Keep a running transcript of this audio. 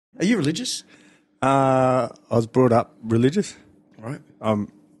Are you religious? I was brought up religious. Right.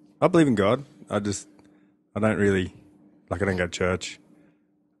 I believe in God. I don't really, I don't go to church.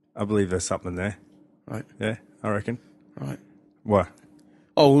 I believe there's something there. Right. Yeah, I reckon. Right. Why?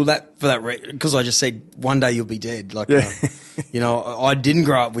 Oh, well, because I just said one day you'll be dead. Yeah. I didn't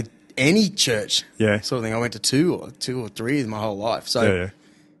grow up with any church. Yeah. Sort of thing. I went to two or three my whole life. So,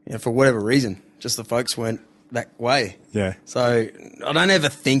 for whatever reason, just the folks weren't that way. Yeah. So I don't ever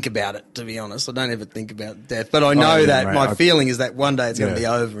think about it, to be honest. I don't ever think about death. But I know my feeling is that one day it's going to be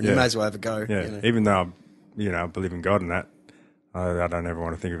over and you may as well have a go. Yeah. Even though, I believe in God and that, I don't ever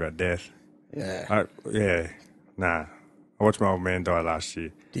want to think about death. Yeah. Nah. I watched my old man die last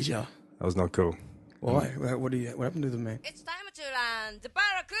year. Did you? That was not cool. Why? What happened to the man? It's time to run the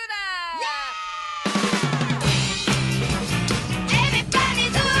Barracuda! Yeah! Everybody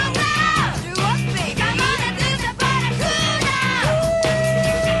do it now! Do what, baby? Come on and do the Barracuda!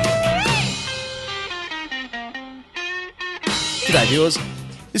 G'day, viewers.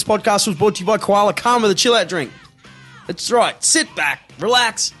 This podcast was brought to you by Koala Karma, the chill-out drink. That's right. Sit back,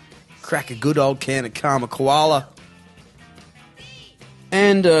 relax, crack a good old can of Karma Koala,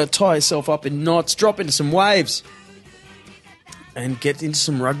 and tie yourself up in knots, drop into some waves, and get into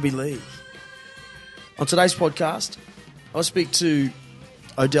some rugby league. On today's podcast, I'll speak to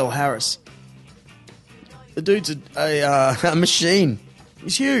Odell Harris. The dude's a machine.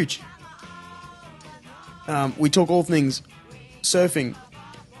 He's huge. We talk all things surfing,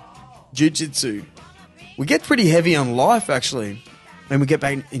 Jiu Jitsu. We get pretty heavy on life, actually, and we get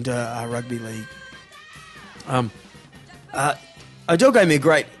back into rugby league. Odell gave me a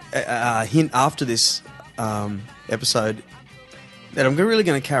great hint after this episode that I'm really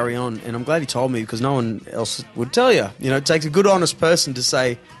going to carry on, and I'm glad he told me because no one else would tell you. It takes a good, honest person to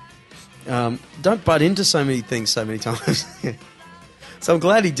say, don't butt into so many things so many times. So I'm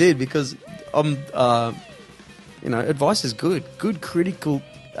glad he did because advice is good. Good critical,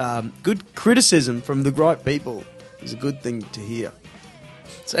 good criticism from the right people is a good thing to hear.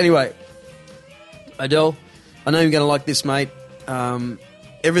 So anyway, Odell, I know you're going to like this, mate.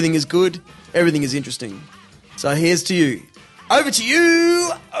 Everything is good. Everything is interesting. So here's to you. Over to you,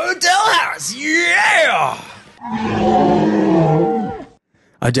 Odell Harris. Yeah!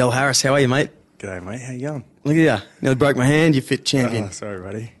 Odell Harris, how are you, mate? G'day, mate. How you going? Look at you. Nearly broke my hand, you fit champion. Oh, sorry,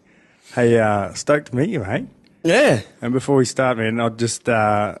 buddy. Hey, stoked to meet you, mate. Yeah. And before we start, man, I've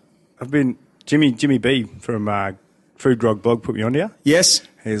been Jimmy B from Food Grog Blog put me on you. Yes.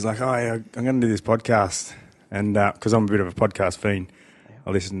 He's like, I'm going to do this podcast. And because I'm a bit of a podcast fiend, I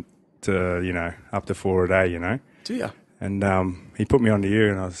listen to, up to 4 a day, Do you? And he put me on to you,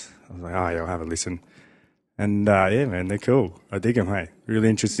 and I was like, I'll have a listen. And, man, they're cool. I dig them, hey. Really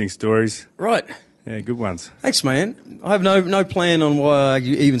interesting stories. Right. Yeah, good ones. Thanks, man. I have no plan on why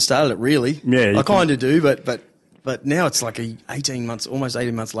you even started it, really. Yeah. I kind of do, but now it's like almost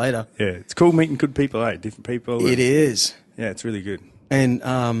 18 months later. Yeah, it's cool meeting good people, different people. It is. Yeah, it's really good. And,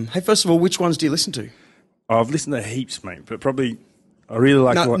 hey, first of all, which ones do you listen to? I've listened to heaps, mate, but probably I really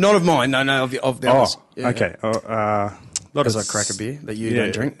like... Not of mine, no, of the others. Yeah, okay. Lot of I crack a beer that you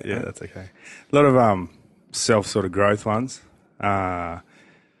don't drink. Yeah, that's okay. A lot of self sort of growth ones. A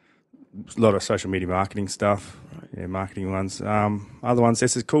lot of social media marketing stuff. Right. Yeah, marketing ones. Other ones,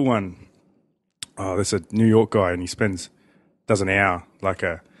 there's a cool one. Oh, there's a New York guy and he does an hour,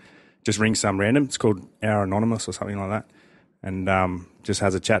 just rings some random. It's called Hour Anonymous or something like that. And just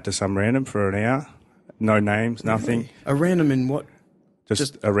has a chat to some random for an hour. No names, nothing. Really? A random in what?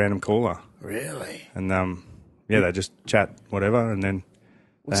 Just a random caller. Really? And they just chat whatever, and then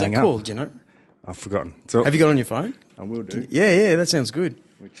what's they hang that called? Up. Do you know? I've forgotten. So, have you got it on your phone? I will do. Yeah, that sounds good.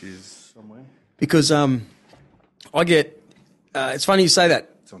 Which is somewhere. Because I get. It's funny you say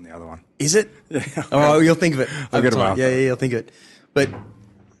that. It's on the other one. Is it? Yeah. Oh, you'll think of it. I'll get it after. Yeah, you'll think of it. But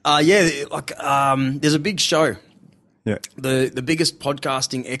there's a big show. Yeah. The biggest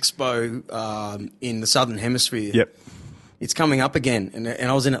podcasting expo in the Southern Hemisphere. Yep. It's coming up again, and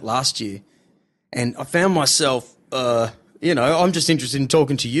I was in it last year, and I found myself, I'm just interested in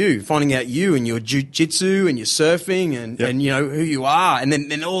talking to you, finding out you and your jiu-jitsu and your surfing and who you are, and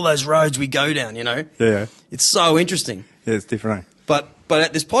then all those roads we go down, Yeah. It's so interesting. Yeah, it's different. But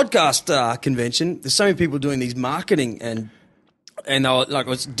at this podcast convention, there's so many people doing these marketing and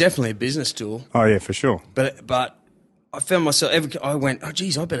it's definitely a business tool. Oh yeah, for sure. But I found myself, I went, oh,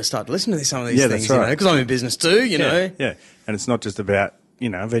 geez, I better start listening to some of these things, that's right. because I'm in business too, you know. Yeah, and it's not just about,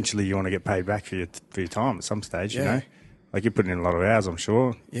 eventually you want to get paid back for your time at some stage, you know. Like you're putting in a lot of hours, I'm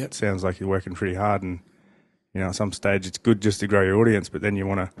sure. Yep. It sounds like you're working pretty hard and, at some stage it's good just to grow your audience, but then you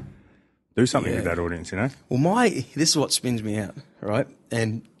want to do something with that audience, Well, this is what spins me out, right?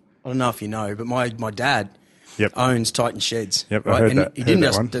 And I don't know if you know, but my dad Yep. owns Titan Sheds. Yep, I right? heard And that- he heard didn't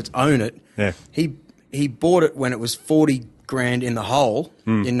that one. just own it. Yeah. He bought it when it was 40 grand in the hole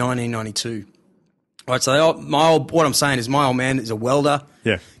Hmm. in 1992. Right, so what I'm saying is my old man is a welder,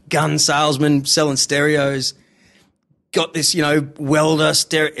 Yeah. gun salesman, selling stereos. Got this, welder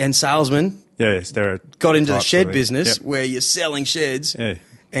and salesman. Yeah, stereo. Got into the type shed sort of- business Yep. where you're selling sheds Yeah.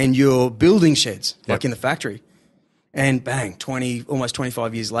 and you're building sheds, like Yep. in the factory. And bang, almost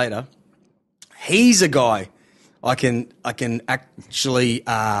 25 years later, he's a guy I can actually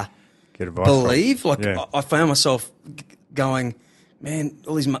Get advice believe. from. Like Yeah. I found myself going, man,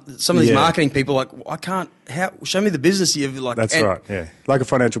 some of these Yeah. marketing people, like, I can't. Show me the business you've like. That's and- right, yeah. Like a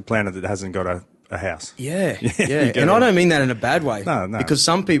financial planner that hasn't got a house. Yeah, you yeah, get and it. I don't mean that in a bad way. No, no. Because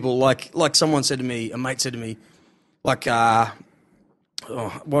some people, like someone said to me, a mate said to me, like,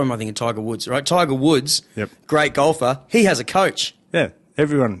 what am I thinking? Tiger Woods, right? Tiger Woods, Yep. great golfer. He has a coach. Yeah,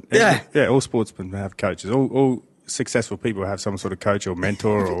 everyone. Yeah. All sportsmen have coaches. All successful people have some sort of coach or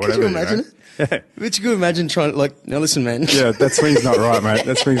mentor or whatever. Could you imagine know? it? Yeah. But you could imagine trying, like, now listen, man. Yeah, that swing's not right, mate.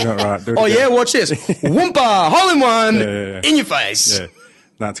 That swing's not right. Do it Oh again. yeah, watch this. Whoompa, hole in one, Yeah. in your face. Yeah.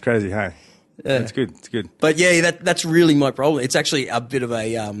 No, it's crazy, hey? Yeah. It's good. It's good. But yeah, that's really my problem. It's actually a bit of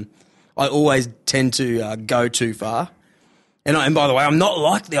a. I always tend to go too far, and by the way, I'm not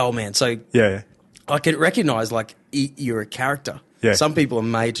like the old man. So Yeah. I can recognise like you're a character. Yeah. Some people are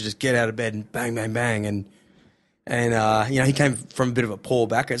made to just get out of bed and bang, bang, bang, and he came from a bit of a poor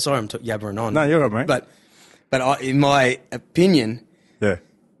background. Sorry, I'm yabbering on. No, you're right, mate. But in my opinion, Yeah.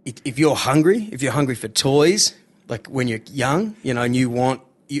 if you're hungry for toys, like when you're young, and you want.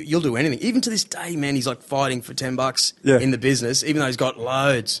 You'll do anything. Even to this day, man, he's like fighting for $10 Yeah. in the business, even though he's got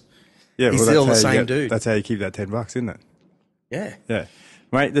loads. Yeah, He's well, still the that's how you same dude. That's how you keep that $10, isn't it? Yeah. Yeah,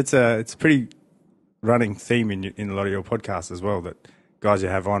 mate. It's a pretty running theme in a lot of your podcasts as well. That guys you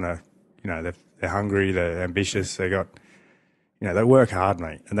have on are, they're hungry, they're ambitious, they got, they work hard,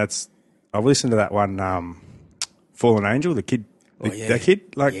 mate. And I've listened to that one, Fallen Angel, the kid, yeah. that kid,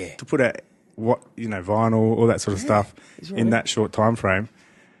 like Yeah. to put out vinyl, all that sort of stuff he's right. in that short time frame.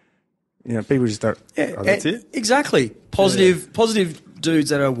 People just don't. Yeah, Oh, that's it. Exactly. Positive dudes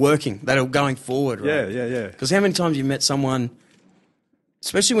that are working, that are going forward, right? Yeah. Because how many times you met someone,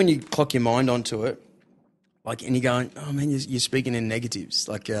 especially when you clock your mind onto it, like, and you're going, oh man, you're speaking in negatives.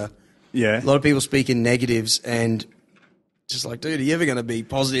 Like, Yeah. a lot of people speak in negatives, and just like, dude, are you ever going to be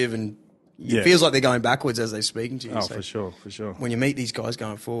positive? And it Yeah. feels like they're going backwards as they're speaking to you. Oh, So for sure. when you meet these guys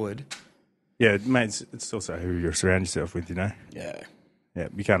going forward, Yeah, mate. It's also who you surround yourself with. yeah. Yeah,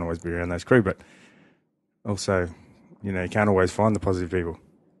 you can't always be around those crew, but also, you can't always find the positive people.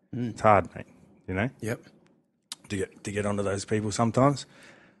 It's hard, mate. Yep. To get onto those people sometimes.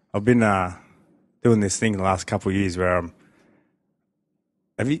 I've been doing this thing the last couple of years where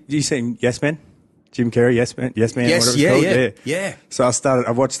have you seen Yes Man? Jim Carrey, Yes Man, Yes, whatever it's called. yeah. So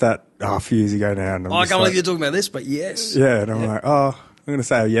I watched that a few years ago now, and I'm Oh, I just can't believe like, you're talking about this, but yes. yeah, and I'm like, I'm going to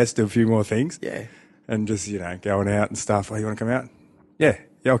say yes to a few more things. Yeah. And just, going out and stuff. Oh, you want to come out? Yeah,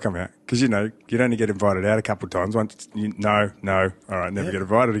 I'll come out. Because, you'd only get invited out a couple of times. Once, no, all right, never get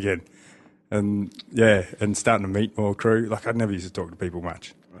invited again. And, and starting to meet more crew. Like, I never used to talk to people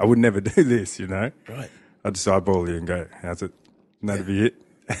much. I would never do this, Right. I'd just eyeball you and go, how's it? And that'd be it.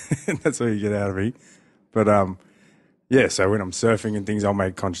 That's all you get out of me. But, so when I'm surfing and things, I'll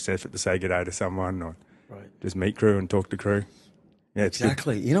make conscious effort to say good day to someone or just meet crew and talk to crew. Yeah, it's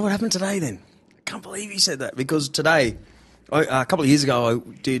Exactly. You know what happened today then? I can't believe you said that, because today, a couple of years ago,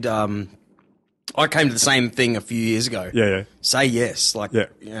 I did. I came to the same thing a few years ago. good. Yeah. Say yes. Like,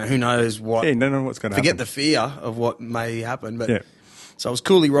 Yeah. who knows what. Yeah, you don't know what's going to happen. Forget the fear of what may happen. But Yeah. So I was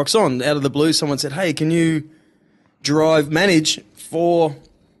coolly rocks on. Out of the blue, someone said, hey, can you manage 4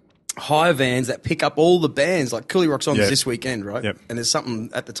 hire vans that pick up all the bands? Like, Cooley Rocks on Yeah. this weekend, right? Yep. And there's something,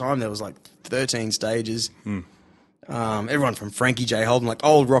 at the time, there was like 13 stages. Everyone from Frankie J. Holden, like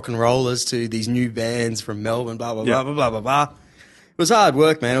old rock and rollers, to these new bands from Melbourne, blah, blah, Yeah. blah, blah, blah, blah, blah. It was hard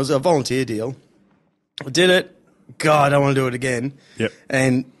work, man. It was a volunteer deal. I did it. God, I don't want to do it again.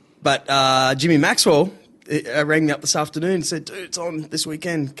 Yep. But Jimmy Maxwell rang me up this afternoon and said, dude, it's on this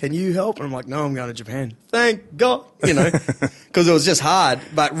weekend. Can you help? And I'm like, no, I'm going to Japan. Thank God, because it was just hard,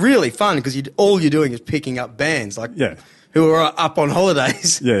 but really fun, because all you're doing is picking up bands, like who are up on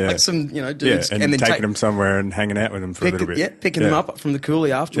holidays. Yeah, yeah. Like some, dudes. and then taking them somewhere and hanging out with them for a little bit. Yeah, picking them up from the coolie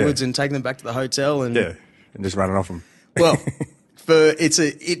afterwards and taking them back to the hotel. And and just running off them. well,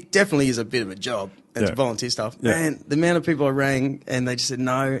 it definitely is a bit of a job. It's Yeah. volunteer stuff. Yeah. Man, the amount of people I rang and they just said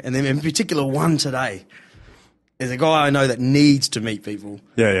no. And then in particular one today, there's a guy I know that needs to meet people.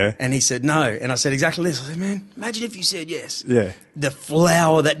 Yeah, yeah. And he said no. And I said exactly this. I said, man, imagine if you said yes. Yeah. The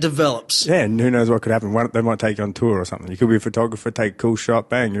flower that develops. Yeah, and who knows what could happen. They might take you on tour or something. You could be a photographer, take a cool shot,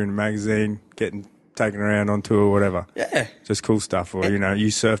 bang, you're in a magazine, getting taken around on tour or whatever. Yeah. Just cool stuff. Or,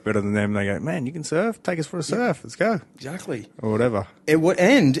 you surf better than them. They go, man, you can surf? Take us for a surf. Let's go. Exactly. Or whatever.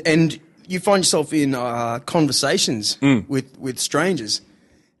 And you find yourself in conversations with strangers,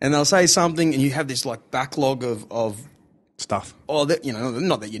 and they'll say something, and you have this like backlog of Stuff. oh, that,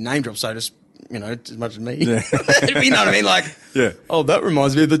 not that you name drop, so just as much as me. Yeah. You know what I mean? Like, Yeah. oh, that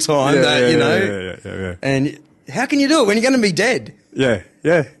reminds me of the time Yeah. And how can you do it when you're going to be dead? Yeah.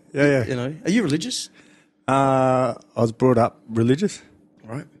 Are you religious? I was brought up religious.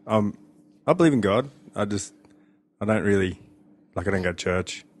 Right. I believe in God. I don't really, I don't go to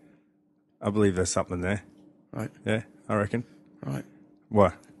church. I believe there's something there. Right. Yeah, I reckon. Right.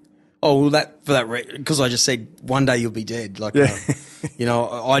 Why? Oh, well, because I just said one day you'll be dead. Like, Yeah.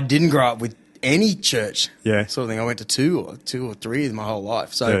 I didn't grow up with any church. Yeah. Sort of thing. I went to two or three my whole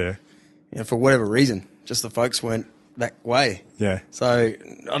life. So, Yeah. for whatever reason, just the folks weren't that way. Yeah. So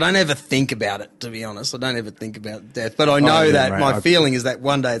I don't ever think about it, to be honest. I don't ever think about death. But I know yeah, that mate, my feeling is that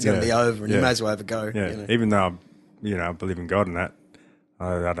one day it's going to be Yeah. over, and you Yeah. may as well have a go. Yeah. Even though, I believe in God and that,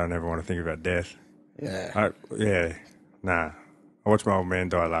 I don't ever want to think about death. Yeah. Nah. I watched my old man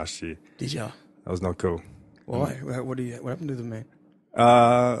die last year. Did you? That was not cool. Why? What happened to the man?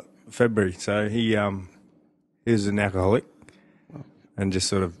 February. So he was an alcoholic, and just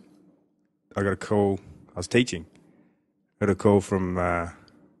sort of, I got a call. I was teaching. Got a call from one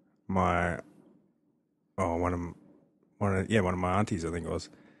of my aunties, I think it was,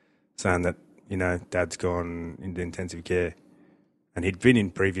 saying that Dad's gone into intensive care, and he'd been in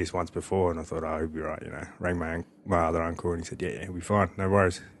previous ones before, and I thought, oh, he'll be right. Rang my other uncle, and he said, yeah, he'll be fine, no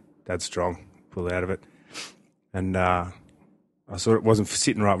worries. Dad's strong, pull out of it, and I saw it wasn't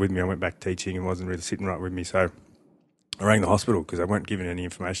sitting right with me. I went back teaching, and wasn't really sitting right with me, so I rang the hospital because they weren't giving any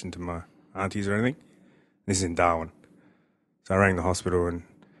information to my aunties or anything. This is in Darwin. So I rang the hospital and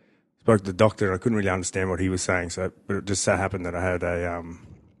spoke to the doctor, and I couldn't really understand what he was saying. But it just so happened that I had a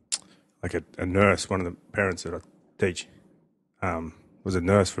nurse, one of the parents that I teach, was a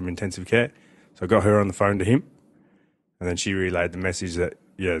nurse from intensive care. So I got her on the phone to him, and then she relayed the message that,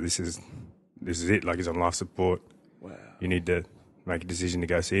 this is it. Like, he's on life support. Wow. You need to make a decision to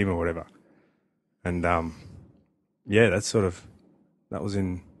go see him or whatever. And that was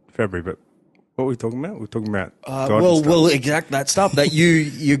in February. But what were we talking about? We're talking about God and stuff. Exact that stuff that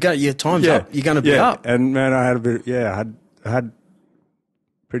you got your time's up. You're going to be up. And man, I had a bit. I had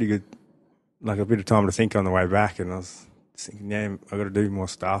pretty good, like a bit of time to think on the way back, and I was thinking, I got to do more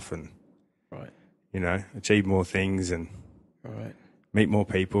stuff and Right. Achieve more things and Right. meet more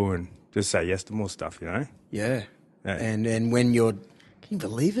people and just say yes to more stuff. Yeah. Yeah. And when can you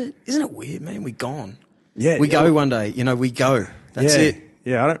believe it? Isn't it weird, man? We're gone. Yeah, We go one day. We go. That's it.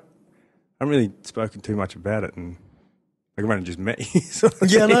 Yeah, I haven't really spoken too much about it, and I've only just met you. So.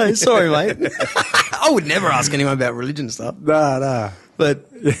 Yeah, no, sorry, mate. I would never ask anyone about religion stuff. Nah. But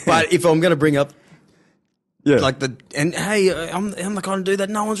if I'm going to bring up, Yeah. hey, I'm the kind of dude that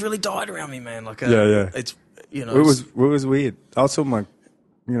no one's really died around me, man. Like, it's It was weird. I saw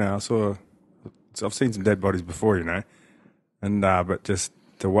I've seen some dead bodies before, and but just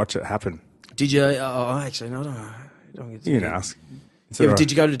to watch it happen. Did you? Actually, no, I don't get to You can ask. Yeah, but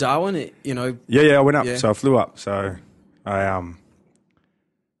did you go to Darwin? Yeah, I went up. Yeah. So I flew up. So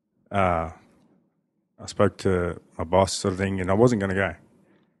I spoke to my boss, sort of thing, and I wasn't going to go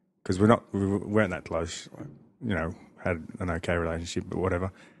because we weren't that close. Had an okay relationship, but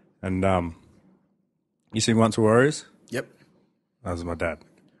whatever. And you seen Once Were Warriors? Yep. That was my dad.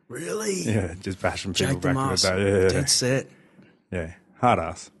 Really? Yeah, just bashing people Jake the back in the Master. day. Yeah. Dead set. Yeah, hard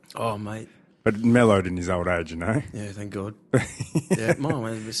ass, Oh, mate. but mellowed in his old age, Yeah, thank God. Yeah, mine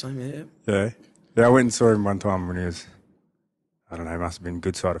was the same. Yeah. Yeah. I went and saw him one time when he was, I don't know, must have been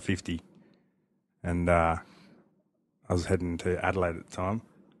good side of 50. And I was heading to Adelaide at the time.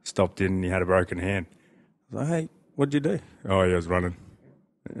 Stopped in and he had a broken hand. I was like, hey, what'd you do? Oh, he was running.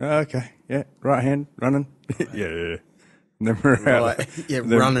 Okay, yeah, right hand, running. Yeah. And then we're out. Right. Yeah,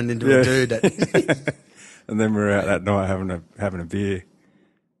 running into a dude. And then we're out that night having a beer.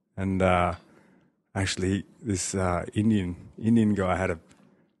 And actually, this Indian guy had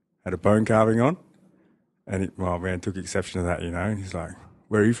a bone carving on, and my man took exception to that, And he's like,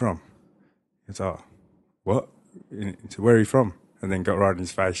 "Where are you from?" It's like, "What?" And he said, "Where are you from?" And then got right in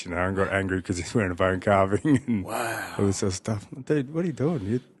his face, and got angry because he's wearing a bone carving and Wow. all this sort of stuff. Dude, what are you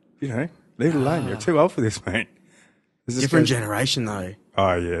doing? Leave it alone. You're too old for this, mate. Different generation, though.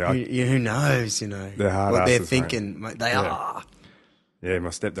 Oh, yeah. Who knows, They're hard what they're asses, mate. thinking. Mate, they are. Yeah, my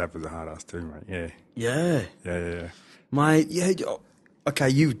stepdad was a hard ass too, mate. Yeah. Yeah. Yeah. Mate, yeah. Okay,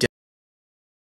 you've